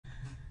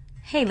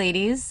Hey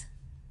ladies,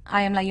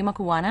 I am Layuma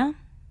Kuwana,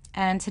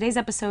 and today's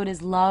episode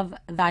is Love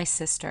Thy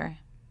Sister.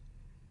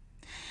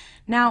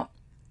 Now,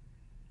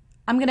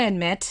 I'm going to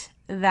admit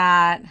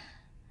that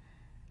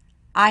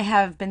I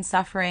have been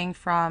suffering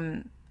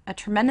from a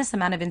tremendous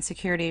amount of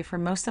insecurity for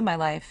most of my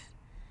life.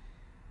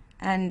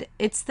 And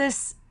it's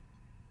this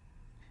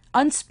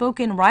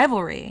unspoken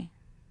rivalry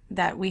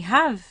that we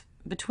have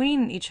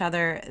between each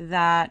other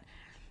that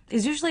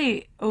is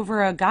usually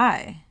over a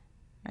guy,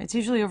 right? It's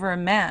usually over a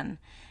man.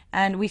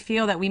 And we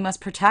feel that we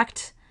must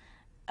protect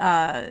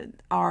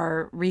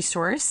our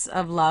resource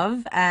of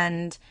love,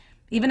 and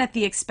even at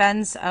the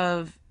expense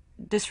of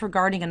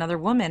disregarding another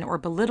woman or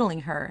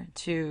belittling her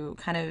to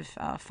kind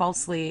of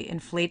falsely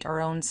inflate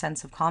our own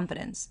sense of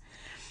confidence.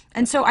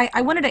 And so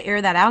I wanted to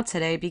air that out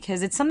today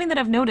because it's something that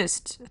I've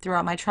noticed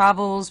throughout my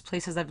travels,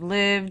 places I've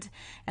lived,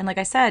 and like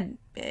I said,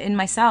 in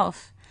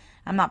myself.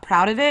 I'm not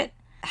proud of it.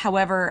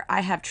 However,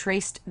 I have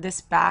traced this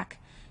back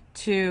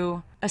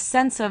to a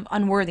sense of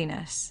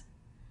unworthiness,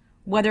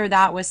 whether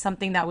that was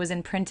something that was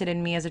imprinted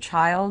in me as a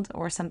child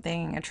or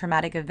something, a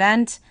traumatic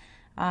event.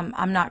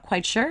 I'm not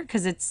quite sure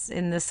because it's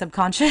in the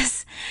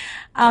subconscious.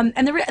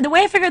 And the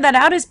way I figured that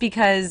out is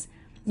because,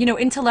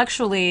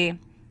 intellectually,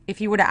 if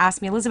you were to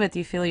ask me, Elizabeth, do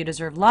you feel you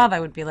deserve love? I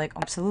would be like,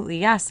 absolutely,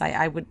 yes.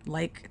 I would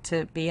like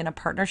to be in a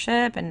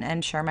partnership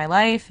and share my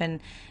life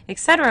and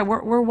etc.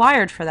 We're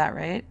wired for that,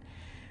 right?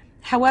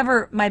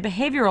 However, my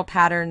behavioral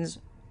patterns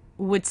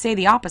would say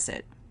the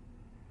opposite.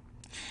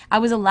 I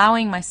was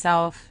allowing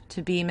myself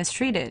to be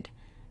mistreated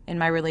in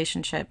my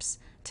relationships,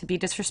 to be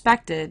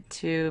disrespected,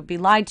 to be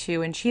lied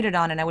to and cheated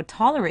on, and I would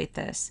tolerate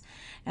this.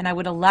 And I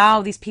would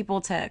allow these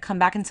people to come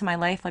back into my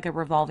life like a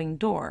revolving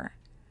door.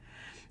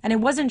 And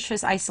it wasn't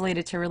just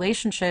isolated to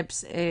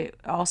relationships, it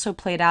also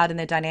played out in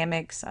the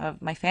dynamics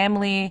of my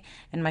family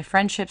and my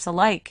friendships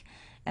alike.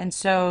 And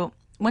so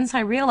once I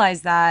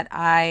realized that,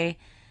 I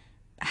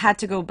had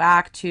to go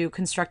back to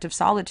constructive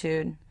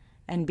solitude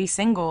and be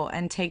single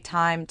and take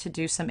time to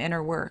do some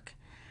inner work.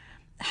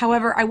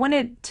 However, I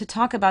wanted to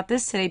talk about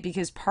this today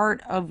because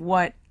part of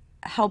what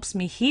helps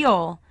me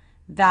heal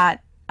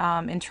that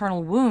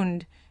internal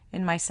wound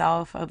in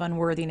myself of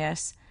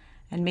unworthiness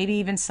and maybe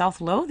even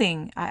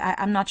self-loathing.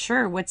 I'm not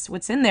sure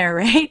what's in there,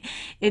 right?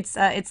 It's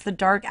the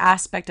dark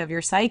aspect of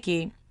your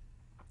psyche.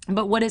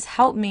 But what has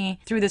helped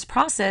me through this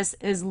process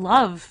is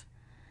love,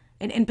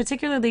 and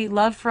particularly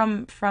love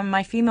from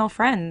my female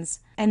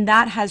friends. And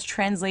that has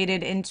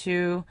translated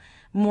into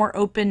more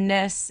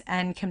openness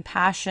and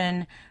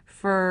compassion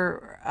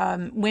for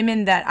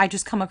women that I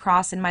just come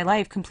across in my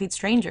life, complete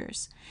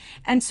strangers.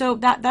 And so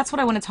that's what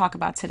I want to talk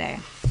about today.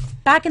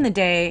 Back in the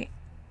day,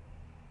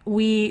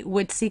 we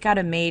would seek out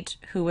a mate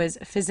who was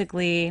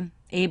physically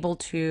able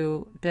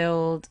to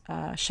build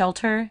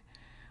shelter,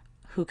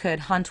 who could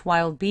hunt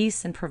wild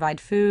beasts and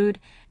provide food.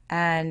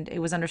 And it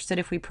was understood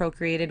if we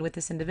procreated with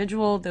this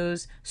individual,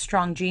 those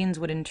strong genes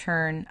would in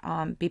turn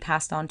be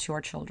passed on to our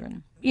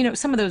children.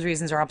 Some of those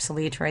reasons are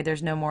obsolete, right?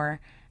 There's no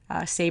more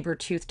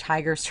saber-toothed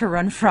tigers to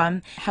run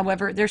from.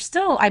 However, there's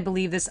still, I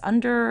believe, this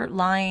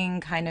underlying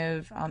kind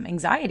of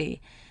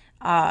anxiety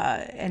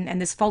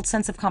and this false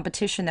sense of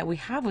competition that we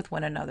have with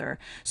one another.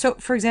 So,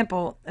 for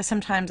example,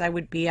 sometimes I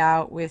would be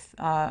out with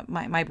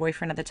my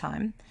boyfriend at the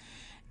time,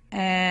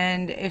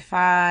 and if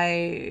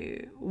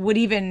I would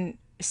even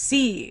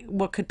see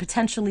what could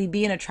potentially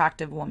be an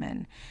attractive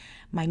woman,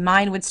 my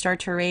mind would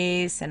start to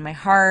race and my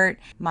heart,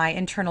 my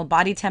internal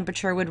body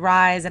temperature would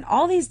rise and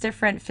all these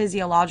different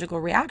physiological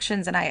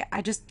reactions. And I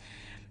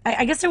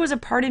guess there was a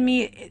part of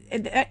me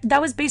that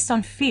was based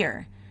on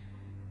fear.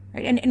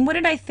 Right? And what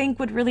did I think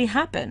would really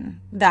happen?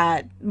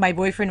 That my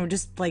boyfriend would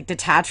just like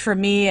detach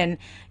from me and,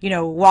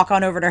 walk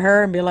on over to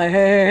her and be like,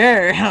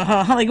 hey,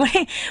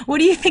 like, what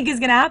do you think is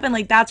going to happen?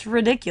 Like, that's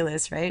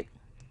ridiculous, right?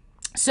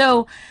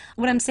 So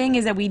what I'm saying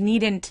is that we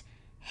needn't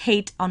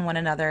hate on one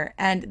another.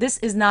 And this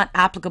is not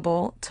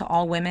applicable to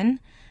all women,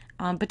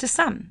 but to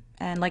some.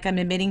 And like I'm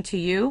admitting to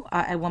you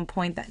at one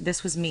point that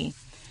this was me.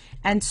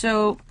 And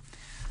so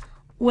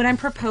what I'm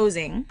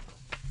proposing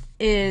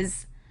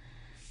is,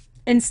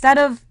 instead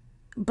of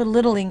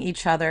belittling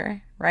each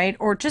other, right,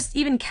 or just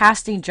even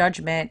casting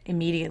judgment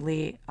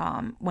immediately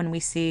when we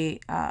see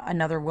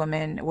another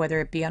woman, whether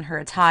it be on her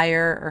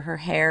attire or her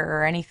hair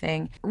or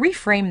anything,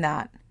 reframe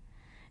that.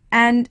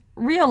 And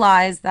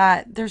realize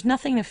that there's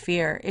nothing to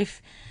fear.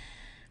 If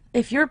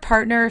your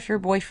partner, if your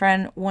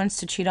boyfriend wants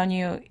to cheat on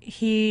you,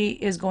 he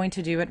is going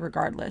to do it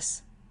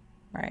regardless,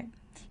 right?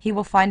 He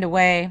will find a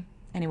way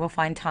and he will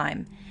find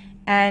time.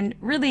 And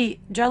really,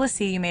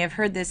 jealousy, you may have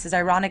heard this, is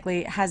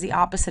ironically has the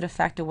opposite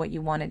effect of what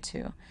you want it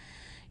to.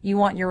 You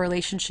want your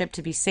relationship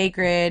to be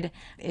sacred.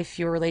 If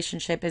your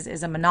relationship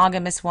is a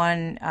monogamous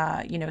one,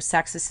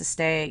 sex is to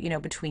stay,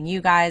 between you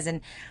guys,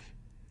 and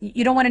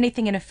you don't want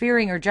anything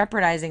interfering or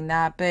jeopardizing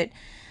that. But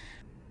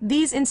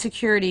these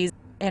insecurities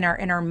in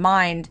our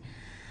mind,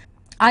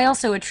 I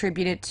also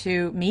attribute it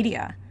to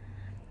media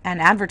and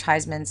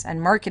advertisements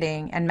and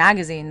marketing and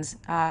magazines,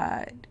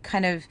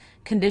 kind of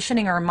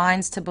conditioning our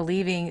minds to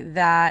believing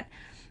that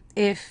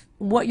if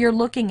what you're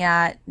looking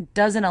at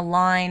doesn't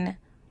align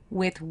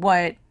with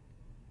what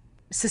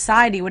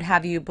society would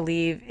have you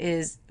believe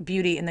is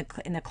beauty in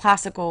the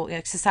classical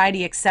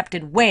society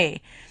accepted way,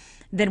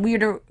 then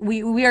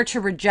we are to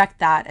reject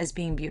that as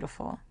being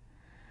beautiful.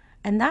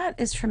 And that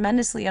is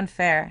tremendously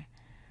unfair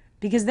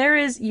because there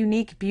is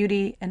unique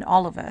beauty in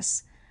all of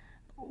us.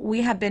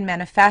 We have been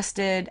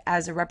manifested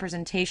as a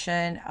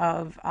representation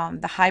of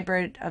the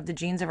hybrid of the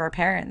genes of our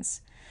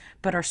parents.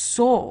 But our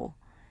soul,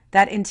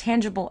 that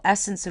intangible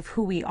essence of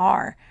who we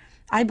are,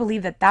 I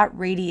believe that that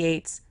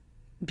radiates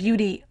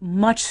beauty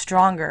much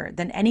stronger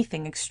than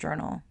anything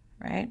external,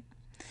 right?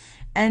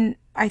 And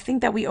I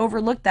think that we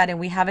overlook that and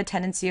we have a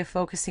tendency of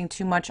focusing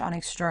too much on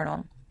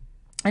external.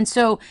 And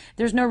so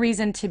there's no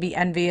reason to be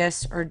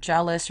envious or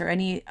jealous or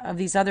any of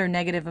these other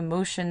negative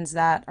emotions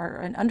that are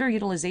an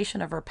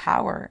underutilization of our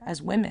power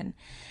as women.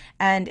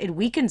 And it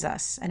weakens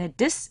us and it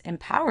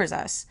disempowers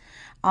us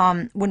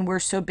when we're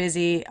so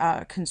busy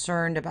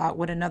concerned about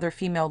what another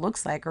female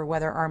looks like or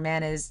whether our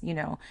man is,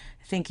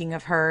 thinking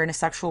of her in a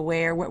sexual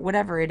way or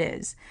whatever it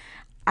is.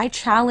 I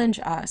challenge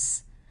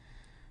us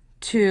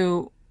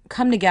to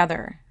come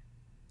together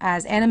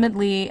as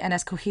animately and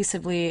as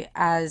cohesively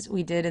as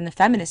we did in the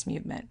feminist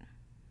movement.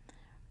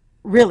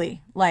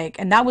 Really,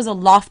 and that was a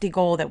lofty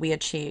goal that we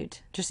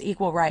achieved, just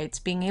equal rights,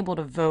 being able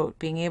to vote,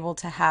 being able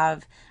to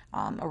have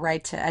a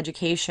right to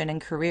education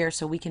and career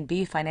so we can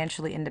be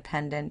financially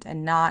independent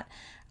and not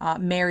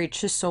married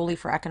just solely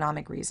for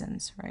economic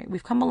reasons, right?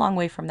 We've come a long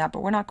way from that,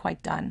 but we're not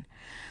quite done.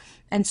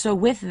 And so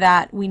with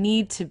that, we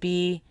need to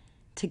be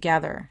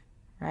together,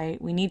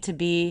 right? We need to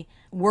be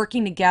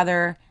working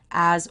together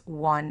as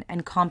one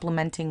and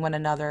complementing one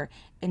another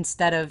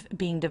instead of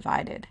being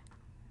divided.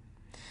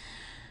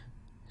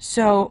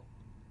 So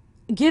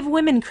give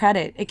women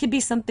credit. It could be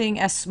something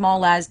as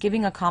small as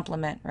giving a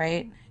compliment,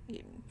 right?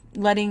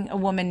 Letting a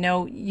woman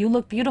know you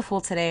look beautiful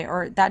today,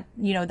 or that,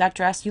 that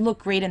dress, you look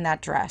great in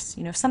that dress,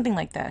 something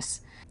like this.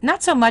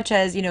 Not so much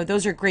as,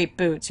 those are great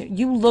boots.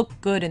 You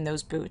look good in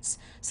those boots.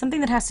 Something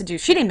that has to do,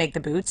 she didn't make the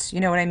boots, you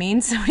know what I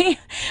mean? So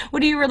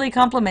what are you really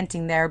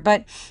complimenting there?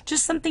 But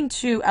just something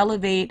to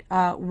elevate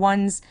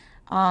one's,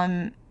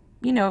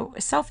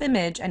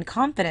 self-image and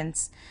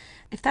confidence.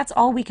 If that's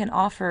all we can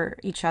offer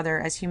each other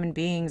as human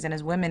beings and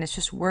as women, it's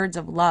just words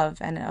of love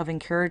and of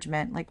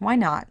encouragement, why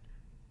not?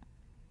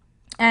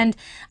 And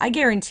I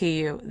guarantee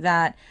you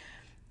that,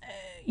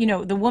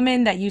 the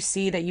woman that you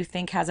see that you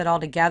think has it all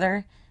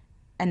together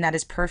and that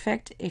is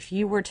perfect, if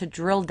you were to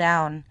drill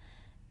down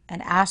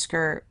and ask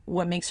her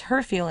what makes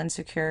her feel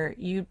insecure,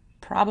 you'd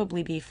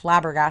probably be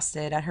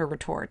flabbergasted at her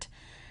retort.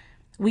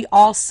 We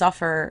all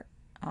suffer,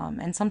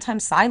 and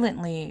sometimes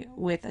silently,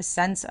 with a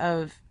sense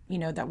of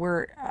that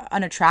we're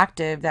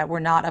unattractive, that we're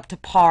not up to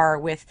par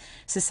with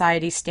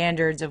society's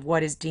standards of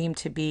what is deemed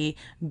to be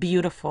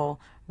beautiful,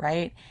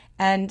 right?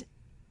 And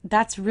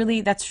that's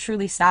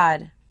truly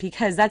sad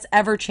because that's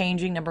ever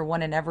changing, number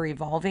one, and ever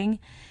evolving.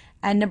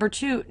 And number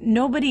two,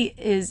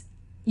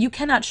 you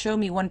cannot show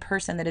me one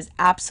person that is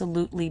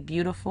absolutely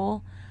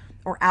beautiful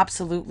or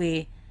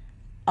absolutely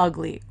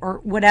ugly or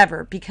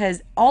whatever,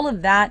 because all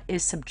of that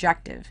is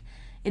subjective.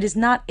 It is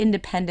not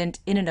independent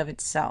in and of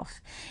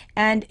itself.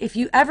 And if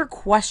you ever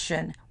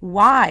question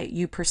why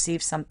you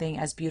perceive something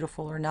as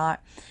beautiful or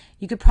not,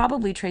 you could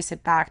probably trace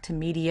it back to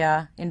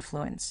media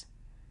influence.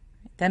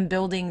 Them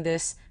building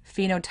this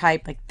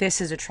phenotype, this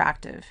is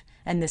attractive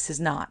and this is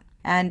not.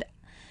 And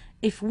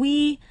if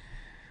we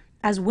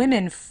as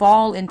women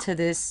fall into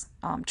this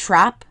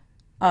trap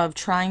of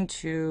trying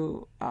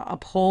to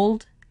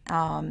uphold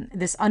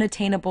this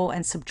unattainable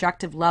and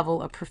subjective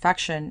level of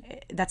perfection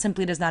that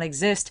simply does not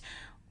exist,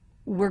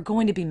 we're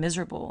going to be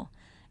miserable.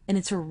 And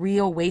it's a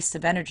real waste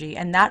of energy.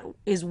 And that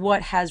is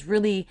what has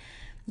really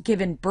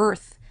given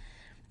birth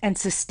and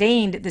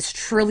sustained this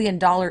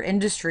trillion-dollar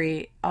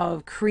industry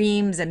of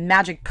creams and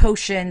magic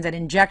potions and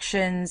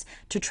injections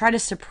to try to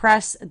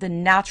suppress the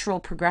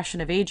natural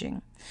progression of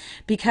aging.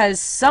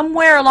 Because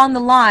somewhere along the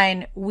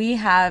line, we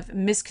have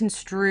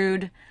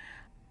misconstrued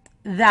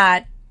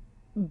that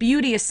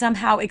beauty is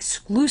somehow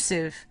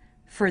exclusive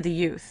for the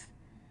youth.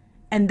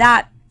 And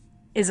that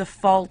is a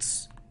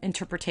false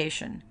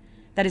interpretation.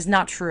 That is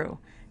not true.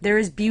 There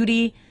is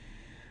beauty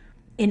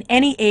in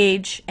any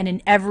age and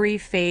in every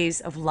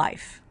phase of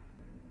life.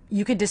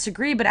 You could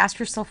disagree, but ask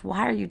yourself,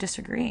 why are you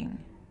disagreeing?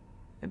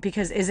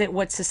 Because is it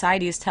what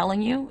society is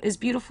telling you is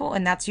beautiful?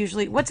 And that's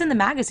usually what's in the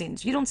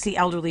magazines. You don't see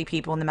elderly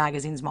people in the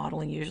magazines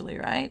modeling usually,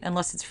 right?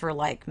 Unless it's for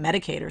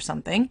Medicaid or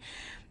something.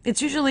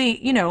 It's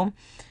usually,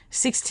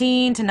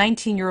 16 to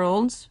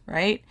 19-year-olds,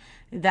 right?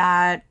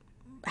 That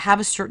have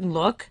a certain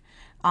look,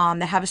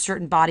 that have a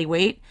certain body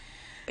weight.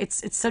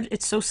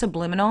 It's so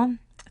subliminal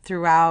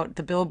throughout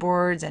the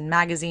billboards and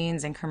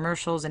magazines and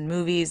commercials and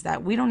movies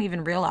that we don't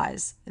even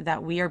realize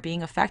that we are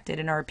being affected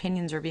and our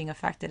opinions are being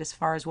affected as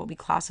far as what we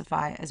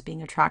classify as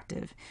being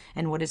attractive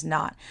and what is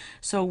not.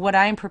 So what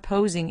I'm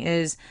proposing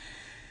is,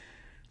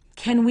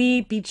 can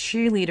we be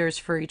cheerleaders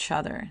for each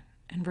other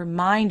and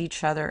remind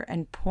each other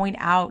and point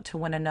out to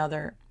one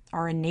another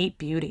our innate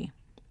beauty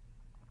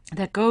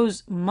that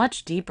goes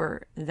much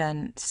deeper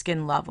than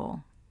skin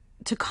level?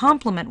 to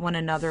compliment one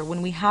another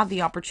when we have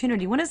the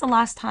opportunity. When is the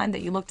last time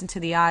that you looked into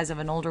the eyes of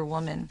an older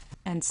woman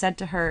and said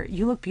to her,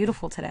 "You look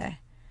beautiful today,"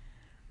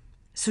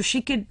 so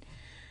she could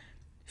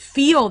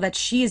feel that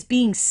she is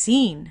being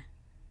seen,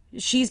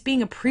 she's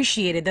being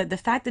appreciated, that the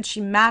fact that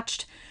she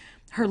matched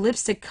her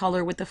lipstick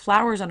color with the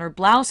flowers on her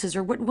blouses,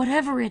 or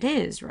whatever it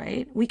is,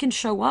 right? We can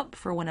show up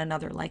for one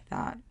another like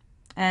that.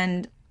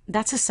 And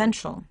that's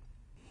essential.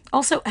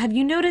 Also, have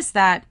you noticed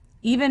that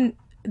even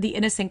the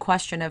innocent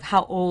question of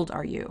how old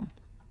are you?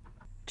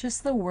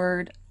 Just the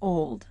word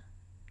old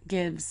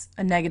gives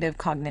a negative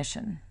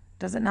cognition,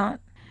 does it not?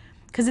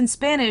 Because in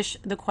Spanish,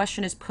 the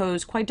question is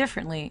posed quite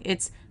differently.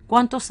 It's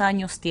 ¿Cuántos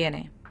años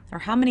tiene? Or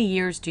how many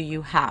years do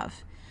you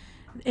have?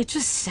 It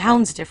just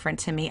sounds different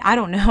to me. I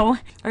don't know.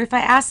 Or if I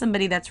ask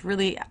somebody that's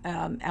really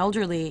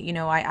elderly,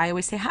 I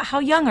always say, how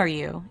young are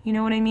you? You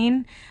know what I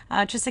mean?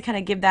 Just to kind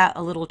of give that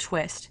a little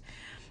twist.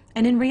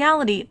 And in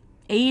reality,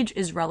 age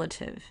is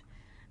relative.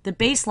 The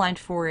baseline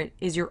for it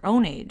is your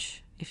own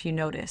age, if you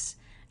notice.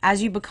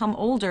 As you become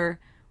older,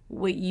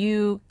 what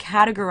you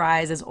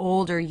categorize as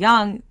old or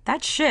young,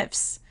 that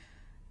shifts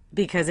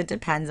because it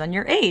depends on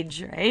your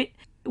age, right?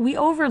 We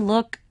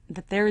overlook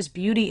that there is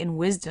beauty in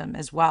wisdom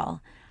as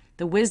well.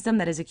 The wisdom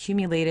that is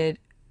accumulated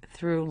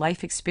through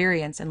life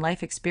experience and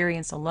life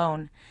experience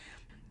alone.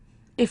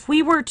 If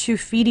we were to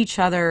feed each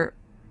other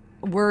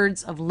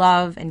words of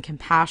love and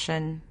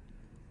compassion,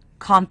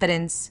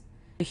 confidence,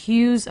 the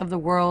hues of the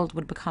world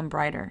would become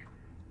brighter.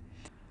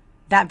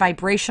 That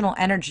vibrational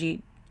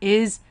energy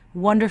is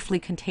wonderfully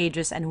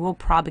contagious and will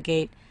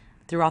propagate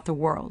throughout the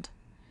world.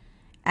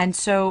 And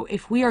so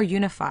if we are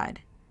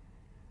unified,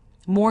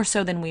 more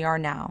so than we are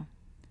now,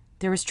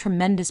 there is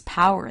tremendous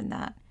power in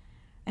that.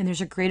 And there's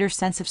a greater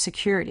sense of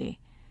security,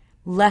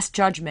 less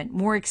judgment,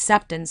 more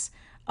acceptance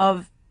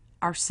of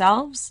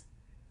ourselves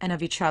and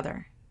of each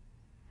other.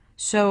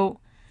 So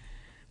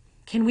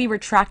can we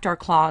retract our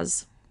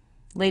claws,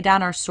 lay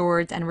down our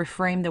swords, and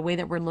reframe the way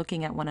that we're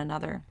looking at one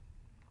another?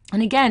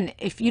 And again,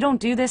 if you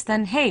don't do this,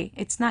 then hey,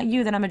 it's not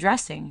you that I'm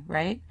addressing,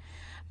 right?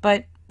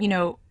 But,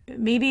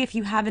 maybe if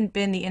you haven't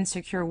been the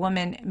insecure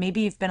woman,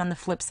 maybe you've been on the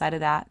flip side of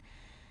that.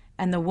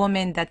 And the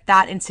woman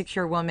that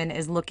insecure woman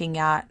is looking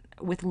at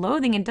with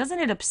loathing. And doesn't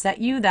it upset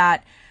you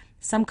that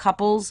some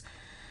couples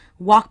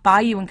walk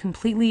by you and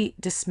completely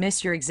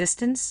dismiss your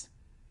existence?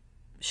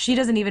 She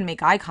doesn't even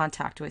make eye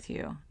contact with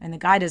you, and the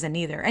guy doesn't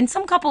either. And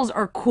some couples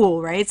are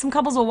cool, right? Some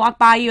couples will walk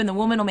by you and the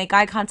woman will make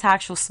eye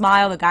contact, she'll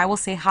smile, the guy will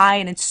say hi,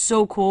 and it's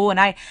so cool. And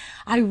I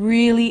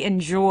really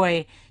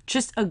enjoy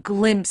just a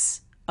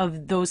glimpse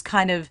of those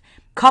kind of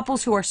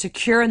couples who are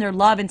secure in their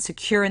love and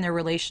secure in their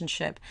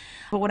relationship.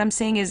 But what I'm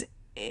saying is,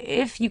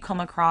 if you come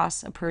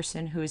across a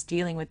person who is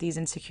dealing with these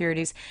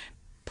insecurities,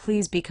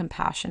 please be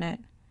compassionate.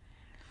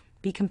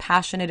 Be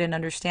compassionate and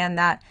understand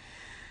that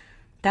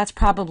that's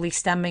probably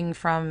stemming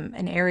from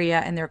an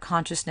area in their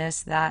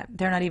consciousness that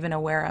they're not even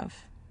aware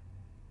of.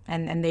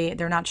 And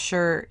they're not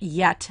sure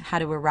yet how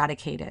to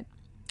eradicate it.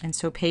 And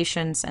so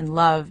patience and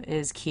love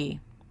is key.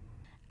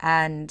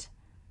 And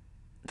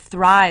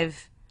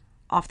thrive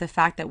off the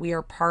fact that we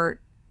are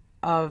part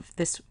of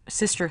this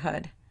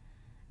sisterhood,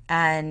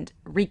 and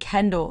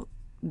rekindle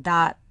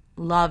that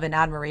love and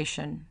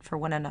admiration for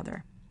one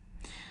another.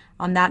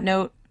 On that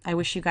note, I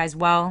wish you guys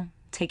well.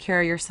 Take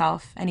care of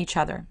yourself and each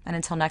other. And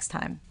until next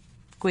time,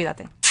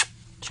 cuídate.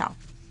 Ciao.